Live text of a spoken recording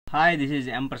Hi, this is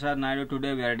M. Prasad Naidu.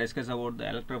 Today we are discussing about the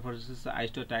electrophoresis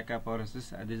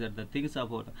isotachophoresis. These are the things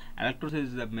about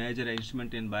electrophoresis is a major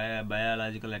instrument in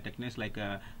biological techniques like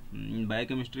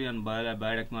biochemistry and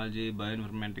biotechnology,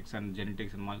 bioinformatics and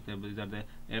genetics and molecular. These are the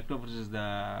electrophoresis is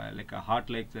the like a heart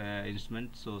like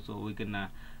instrument. So we can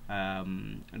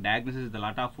diagnose the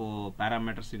lot of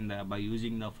parameters in the by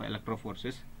using the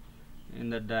electrophoresis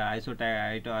in the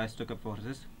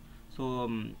isotachophoresis. So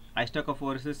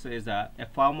isotachophoresis is a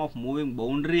form of moving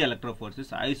boundary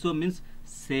electrophoresis. Iso means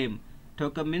same,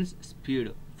 tocha means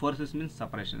speed, forces means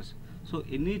separations. So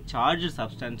any charged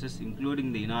substances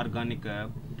including the inorganic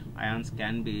ions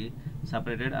can be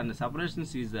separated, and the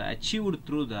separations is achieved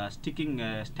through the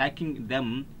stacking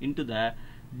them into the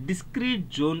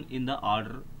discrete zone in the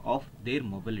order of their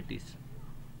mobilities.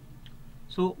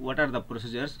 So what are the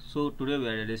procedures? So today we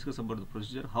will discuss about the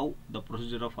procedure, how the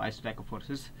procedure of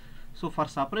isotachophoresis. So for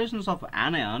separations of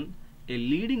anion, a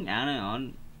leading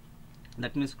anion,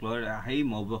 that means high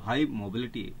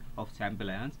mobility of sample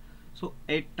ions. So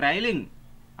a trailing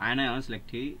anions like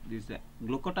T, this is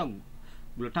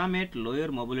glutamate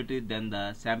lower mobility than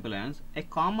the sample ions. A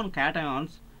common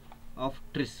cations of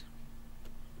tris.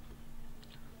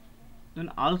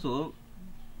 Then also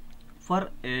for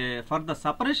the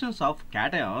separations of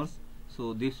cations,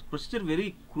 so this procedure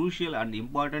very crucial and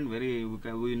important.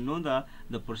 We know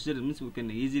the procedure means we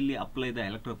can easily apply the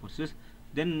electrophoresis.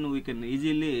 Then we can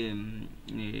easily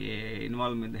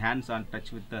involve with hands-on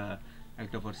touch with the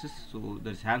electrophoresis. So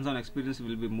this hands-on experience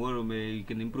will be more. You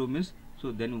can improve means.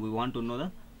 So then we want to know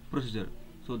the procedure.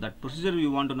 So that procedure we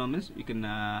want to know means we can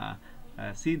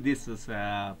see this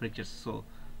pictures. So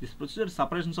this procedure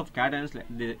separations of cations,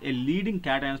 a leading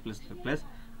cations plus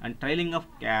and trailing of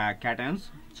cations.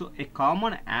 So a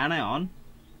common anion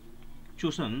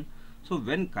chosen. So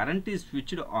when current is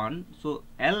switched on, so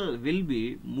L will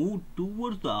be moved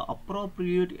towards the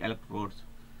appropriate electrodes.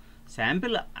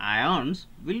 Sample ions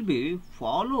will be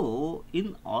follow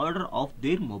in order of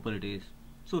their mobilities.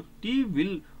 So T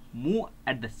will move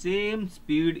at the same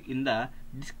speed in the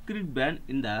discrete band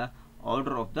in the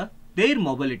order of their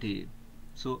mobility.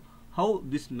 So how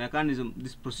this mechanism,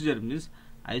 this procedure means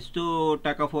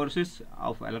isotachophoresis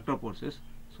of electrophoresis.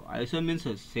 So iso means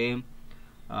same,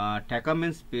 tacha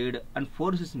means speed, and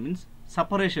forces means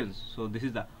separations. So this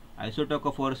is the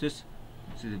isotachophoresis.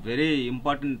 This is a very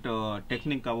important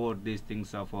technique about these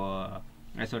things of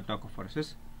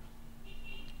isotachophoresis.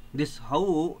 This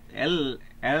how L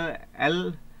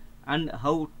and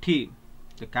how T,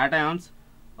 the cations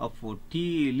of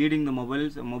T leading the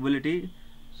mobility.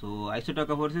 So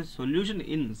isotachophoresis solution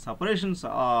in separations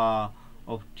of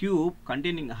tube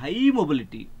containing high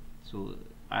mobility. So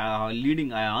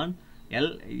leading ion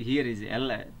L, here is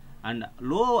L, and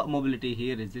low mobility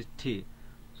here is T.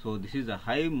 So this is a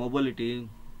high mobility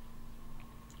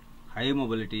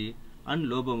and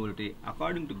low mobility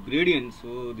according to gradient.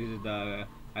 So this is the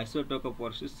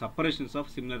isotachophoresis separations of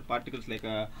similar particles like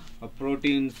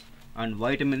proteins and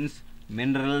vitamins,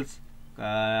 minerals,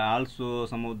 also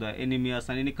some of the anemias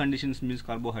and any conditions means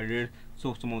carbohydrate.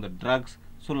 So some of the drugs.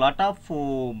 So lot of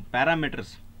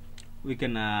parameters we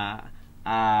can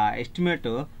estimate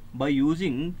by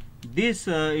using this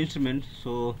instrument.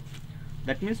 So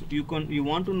that means you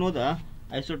want to know the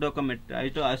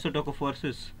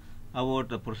isotachophoresis about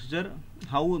the procedure,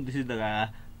 how this is the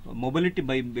mobility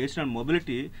based on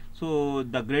mobility. So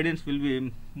the gradients will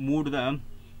be moved the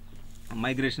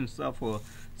migrations of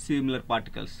similar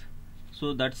particles.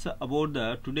 So that's about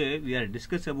the today we are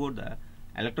discussing about the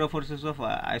electrophoresis of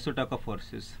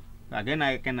isotachophoresis. Again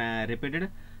I can repeat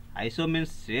it. Iso means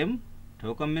same,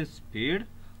 tocha means speed,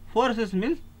 forces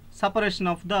means separation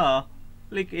of the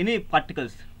like any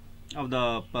particles of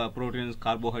the proteins,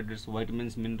 carbohydrates,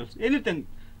 vitamins, minerals, anything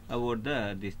about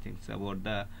these things about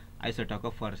the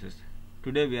isotachophoresis.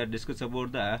 Today we are discussing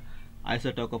about the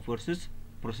isotachophoresis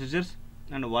procedures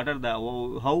and what are the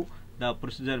how the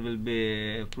procedure will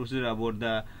be about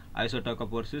the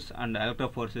isotachophoresis and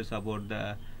electrophoresis about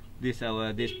these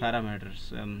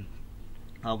parameters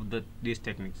of these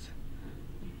techniques.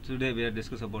 Today we are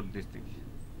discussing about these things.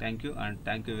 Thank you, and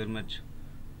thank you very much.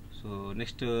 So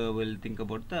next we'll think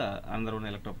about the another one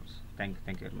electrophoresis. Thank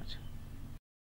you very much.